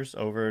Dodgers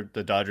over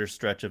the Dodgers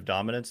stretch of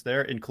dominance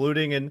there,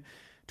 including in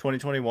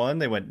 2021.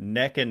 They went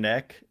neck and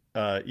neck.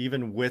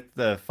 Even with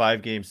the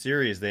 5-game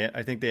series,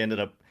 I think they ended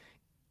up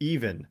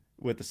even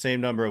with the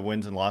same number of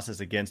wins and losses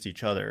against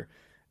each other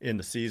in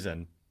the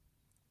season.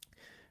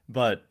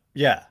 But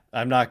yeah,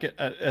 I'm not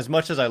as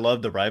much as I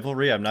love the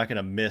rivalry, I'm not going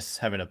to miss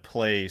having to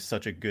play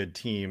such a good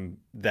team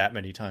that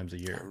many times a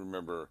year. I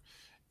remember,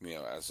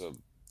 as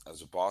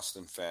a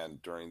Boston fan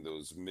during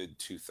those mid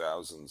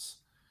 2000s,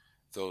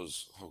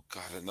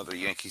 another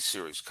Yankee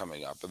series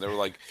coming up, and there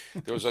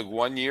was like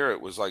 1 year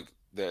it was like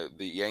the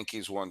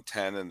Yankees won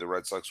 10 and the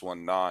Red Sox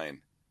won 9,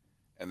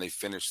 and they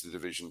finished the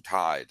division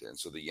tied. And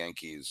so the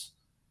Yankees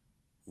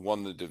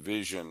won the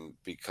division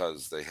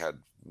because they had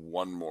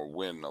one more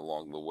win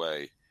along the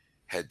way,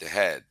 head to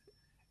head.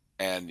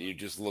 And you're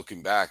just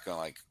looking back on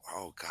like,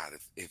 oh God,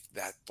 if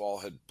that ball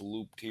had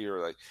blooped here,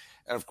 like,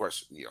 and of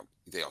course,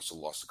 they also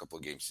lost a couple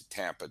of games to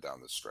Tampa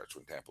down the stretch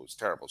when Tampa was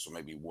terrible. So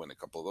maybe you win a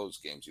couple of those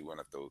games, you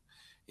wouldn't have to,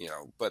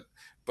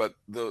 but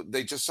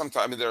they just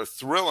sometimes, I mean, they're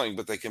thrilling,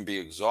 but they can be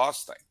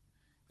exhausting.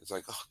 It's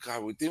like, oh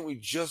God, didn't we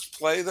just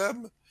play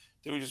them?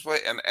 Did we just play?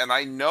 And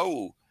I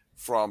know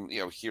from,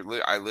 here,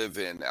 I live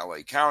in LA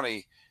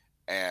County,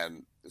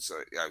 and so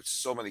I have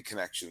so many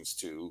connections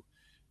to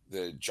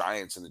the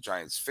Giants and the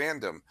Giants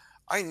fandom.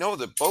 I know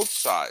that both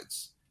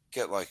sides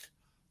get like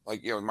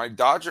my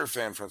Dodger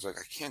fan friends like,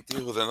 I can't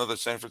deal with another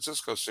San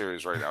Francisco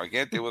series right now. I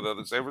can't deal with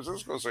another San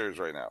Francisco series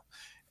right now.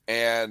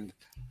 And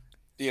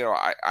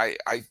I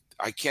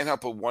can't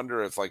help but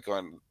wonder if like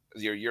on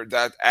your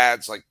that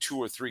adds like 2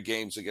 or 3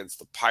 games against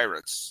the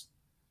Pirates.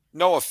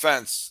 No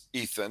offense,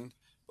 Ethan,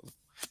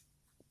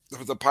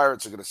 but the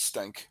Pirates are going to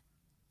stink.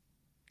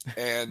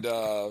 And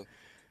the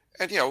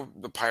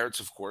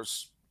Pirates, of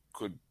course,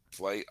 could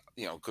play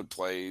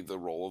the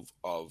role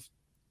of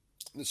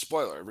the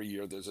spoiler. Every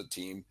year there's a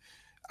team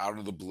out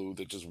of the blue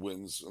that just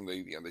wins, and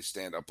they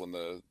stand up when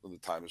the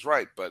time is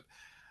right. But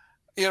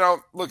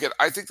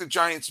I think the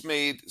Giants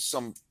made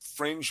some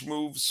fringe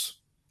moves.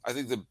 I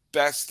think the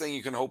best thing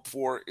you can hope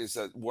for is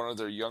that one of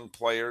their young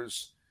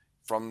players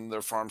from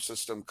their farm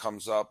system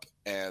comes up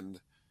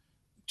and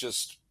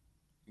just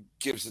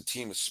gives the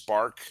team a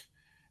spark.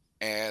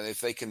 And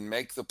if they can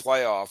make the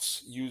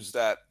playoffs, use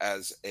that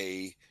as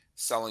a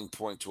selling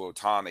point to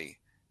Ohtani,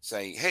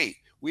 saying, hey,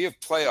 we have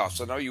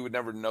playoffs. I know you would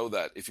never know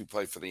that if you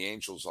played for the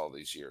Angels all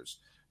these years,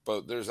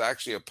 but there's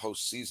actually a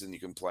postseason you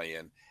can play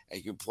in, and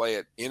you can play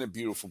it in a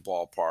beautiful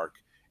ballpark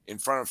in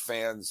front of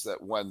fans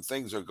that when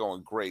things are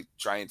going great,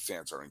 Giant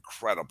fans are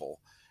incredible,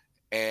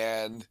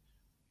 and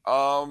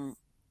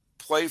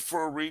play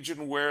for a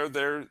region where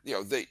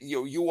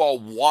you all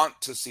want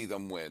to see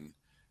them win,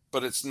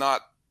 but it's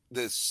not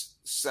this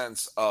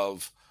sense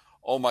of,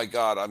 oh my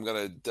God, I'm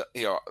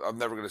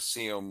never going to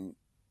see them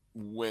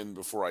win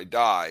before I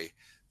die.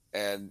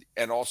 And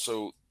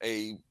also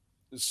a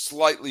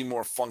slightly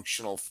more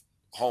functional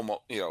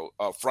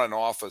front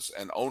office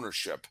and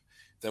ownership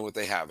than what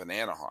they have in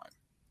Anaheim.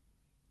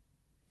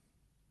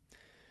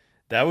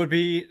 That would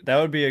be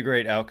a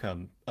great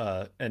outcome.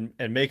 And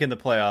making the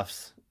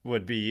playoffs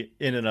would be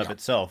in and of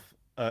itself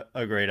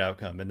a great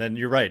outcome. And then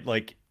you're right,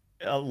 like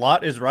a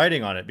lot is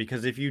riding on it,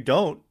 because if you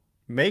don't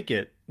make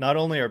it, not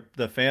only are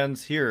the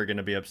fans here going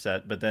to be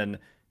upset, but then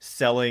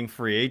selling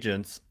free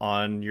agents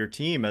on your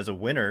team as a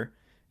winner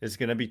is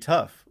going to be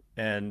tough.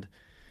 And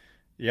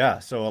yeah,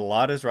 so a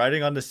lot is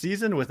riding on the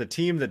season with a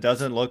team that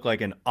doesn't look like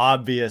an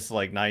obvious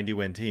like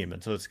 90-win team.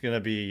 And so it's going to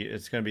be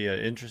an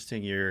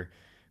interesting year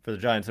for the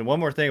Giants. And one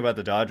more thing about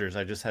the Dodgers,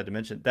 I just had to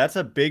mention, that's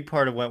a big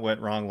part of what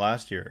went wrong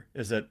last year,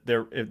 is that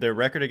their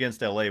record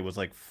against LA was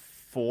like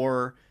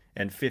 4-15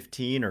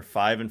 or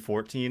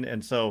 5-14.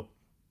 And so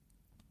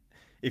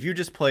if you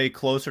just play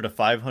closer to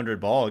 500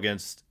 ball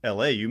against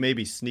LA, you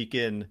maybe sneak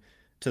in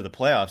to the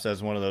playoffs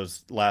as one of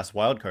those last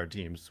wildcard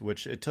teams,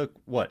 which it took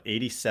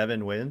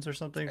 87 wins or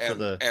something for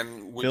the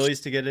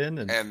Phillies to get in,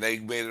 and they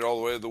made it all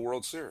the way to the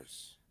World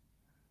Series.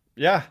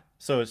 Yeah,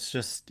 so it's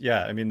just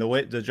I mean, the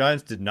way the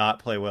Giants did not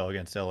play well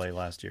against LA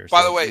last year.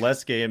 By the way,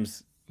 less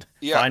games,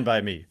 fine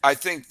by me. I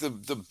think the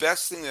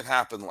best thing that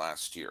happened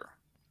last year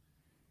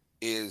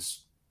is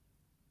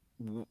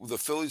the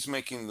Phillies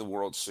making the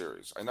World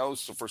Series. I know,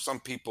 so for some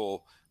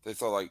people, they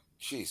thought like,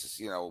 Jesus,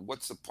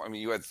 what's the point? I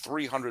mean, you had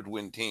 300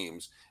 win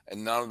teams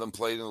and none of them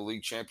played in the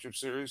league championship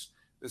series.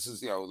 This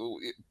is,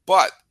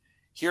 but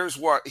here's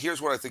what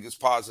I think is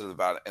positive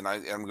about it. And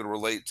I'm going to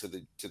relate to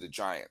the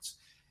Giants.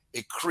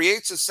 It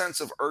creates a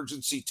sense of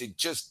urgency to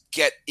just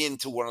get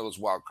into one of those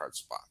wild card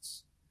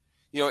spots.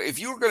 If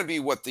you were going to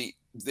be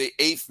the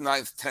 8th,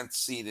 9th, 10th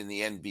seed in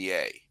the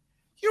NBA,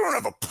 you don't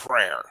have a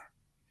prayer.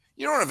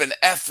 You don't have an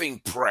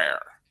effing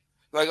prayer.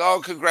 Like,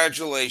 oh,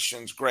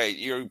 congratulations, great.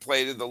 You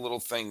played in the little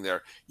thing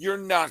there. You're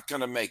not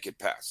going to make it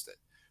past it.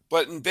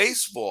 But in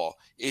baseball,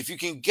 if you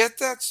can get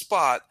that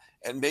spot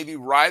and maybe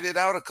ride it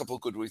out a couple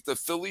of good weeks, the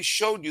Phillies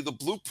showed you the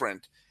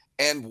blueprint.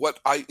 And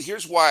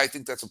here's why I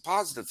think that's a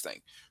positive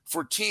thing.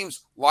 For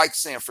teams like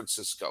San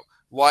Francisco,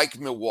 like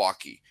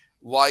Milwaukee,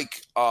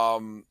 like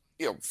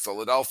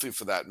Philadelphia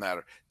for that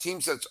matter,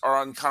 teams that are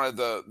on kind of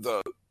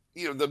the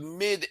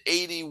mid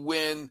 80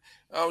 win,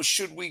 oh,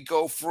 should we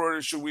go for it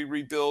or should we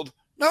rebuild?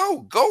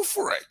 No, go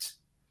for it.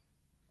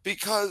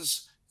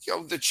 Because,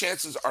 the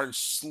chances are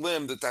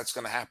slim that that's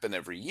going to happen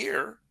every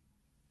year.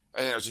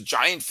 And as a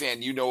Giant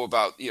fan,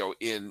 about,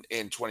 in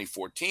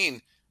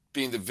 2014,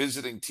 being the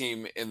visiting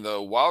team in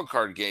the wild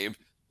card game,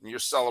 and you're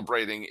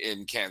celebrating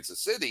in Kansas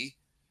City.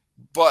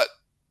 But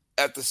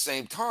at the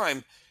same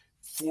time,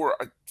 for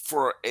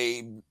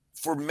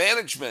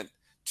management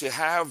to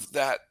have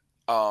that,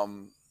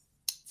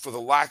 for the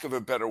lack of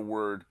a better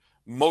word,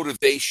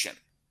 motivation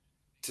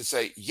to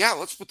say, yeah,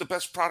 let's put the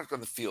best product on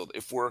the field.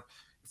 If we're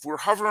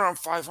hovering around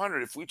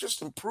 500, if we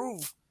just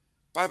improve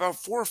by about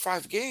 4 or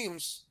 5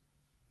 games,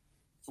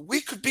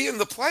 we could be in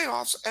the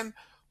playoffs, and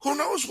who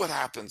knows what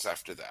happens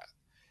after that.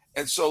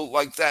 And so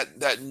like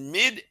that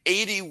mid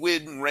 80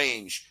 win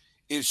range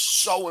is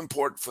so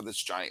important for this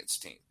Giants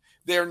team.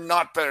 They're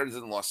not better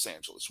than Los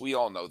Angeles. We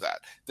all know that.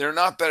 They're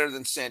not better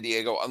than San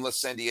Diego unless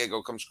San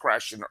Diego comes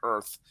crashing to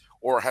earth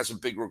or has a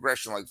big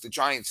regression like the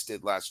Giants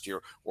did last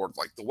year or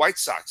like the White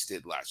Sox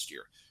did last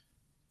year.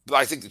 But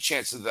I think the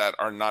chances of that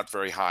are not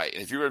very high.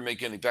 And if you're going to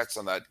make any bets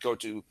on that, go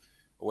to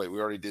 – oh, wait, we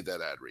already did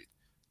that ad read.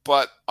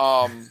 But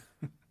I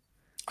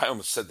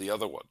almost said the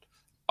other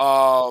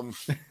one.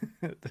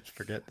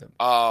 Forget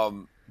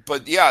them.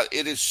 But, yeah,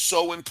 it is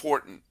so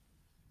important.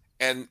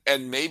 And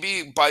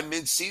maybe by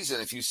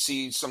midseason, if you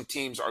see some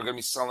teams are going to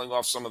be selling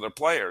off some of their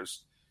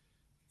players,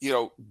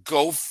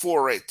 go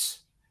for it.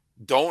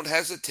 Don't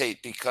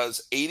hesitate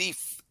because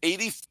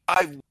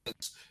 85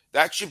 wins,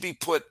 that should be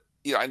put,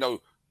 I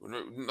know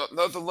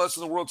nothing less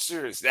than the World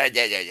Series. Yeah.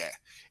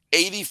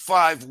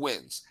 85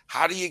 wins.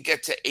 How do you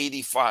get to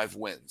 85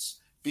 wins?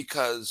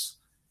 Because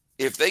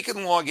if they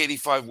can log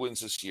 85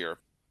 wins this year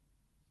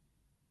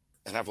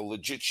and have a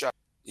legit shot,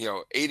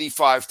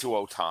 85 to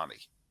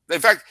Ohtani. In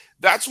fact,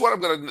 that's what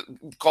I'm going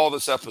to call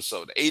this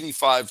episode,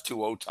 85 to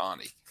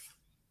Ohtani.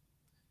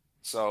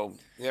 So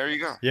there you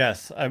go.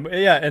 Yes.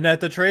 And at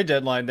the trade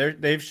deadline,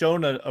 they've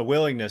shown a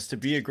willingness to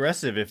be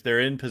aggressive if they're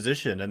in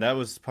position. And that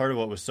was part of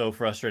what was so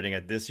frustrating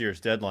at this year's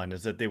deadline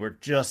is that they were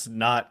just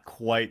not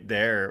quite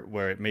there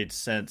where it made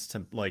sense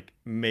to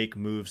make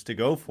moves to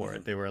go for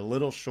it. They were a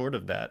little short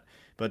of that.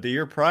 But the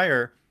year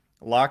prior,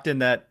 locked in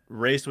that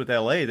race with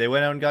LA, they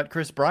went out and got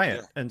Chris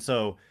Bryant. Yeah. And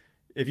so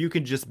if you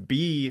can just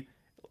be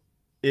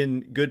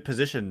in good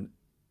position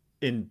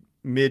in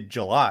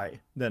mid-July,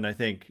 then I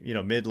think,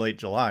 mid-late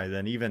July,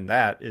 then even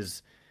that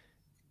is,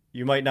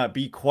 you might not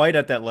be quite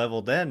at that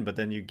level then, but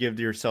then you give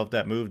yourself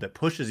that move that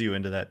pushes you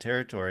into that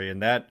territory,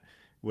 and that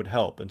would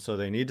help. And so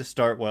they need to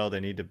start well. They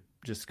need to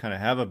just kind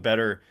of have a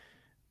better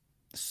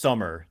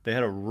summer. They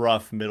had a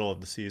rough middle of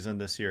the season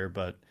this year,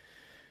 but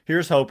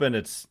here's hoping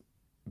it's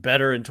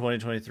better in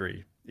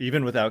 2023,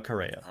 even without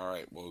Correa. All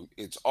right. Well,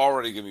 it's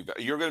already going to be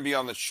better. You're going to be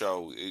on the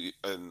show,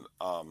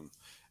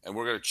 and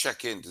we're going to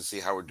check in to see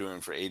how we're doing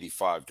for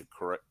 85 to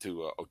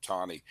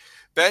Ohtani.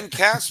 Ben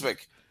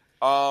Kaspick,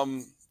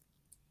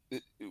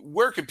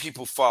 where can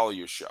people follow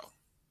your show?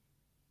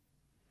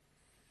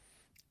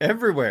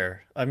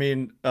 Everywhere. I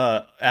mean,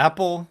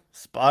 Apple,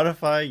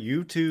 Spotify,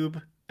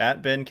 YouTube,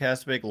 at Ben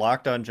Kaspick,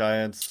 Locked on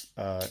Giants,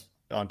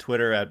 on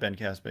Twitter at Ben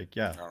Kaspick.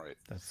 Yeah. All right.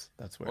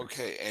 That's where.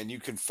 Okay. And you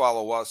can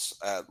follow us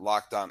at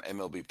Locked on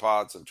MLB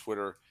Pods on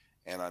Twitter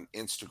and on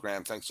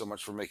Instagram. Thanks so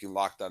much for making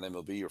Locked on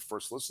MLB your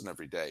first listen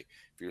every day.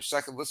 For your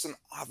second listen,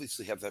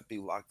 obviously have that be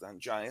Locked on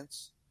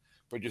Giants.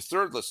 But your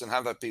third listen,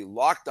 have that be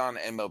Locked on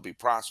MLB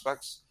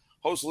Prospects.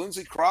 Host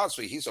Lindsey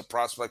Crosby, he's a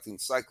prospect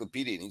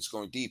encyclopedia, and he's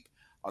going deep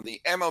on the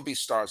MLB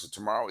stars of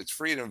tomorrow. It's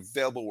free and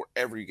available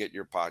wherever you get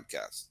your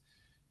podcasts.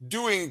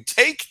 Doing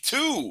take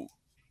 2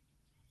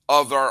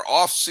 of our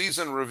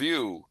off-season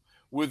review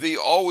with the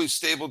always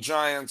stable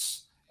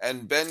Giants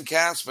and Ben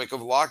Kaspick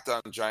of Locked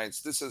on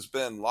Giants. This has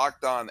been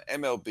Locked on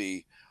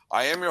MLB.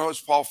 I am your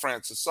host, Paul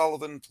Francis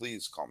Sullivan.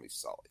 Please call me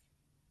Sully.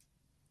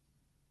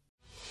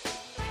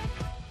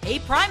 Hey,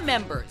 Prime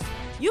members,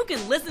 you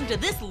can listen to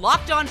this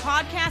Locked on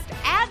podcast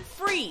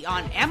ad-free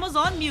on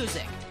Amazon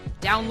Music.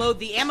 Download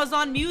the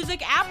Amazon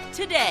Music app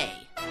today.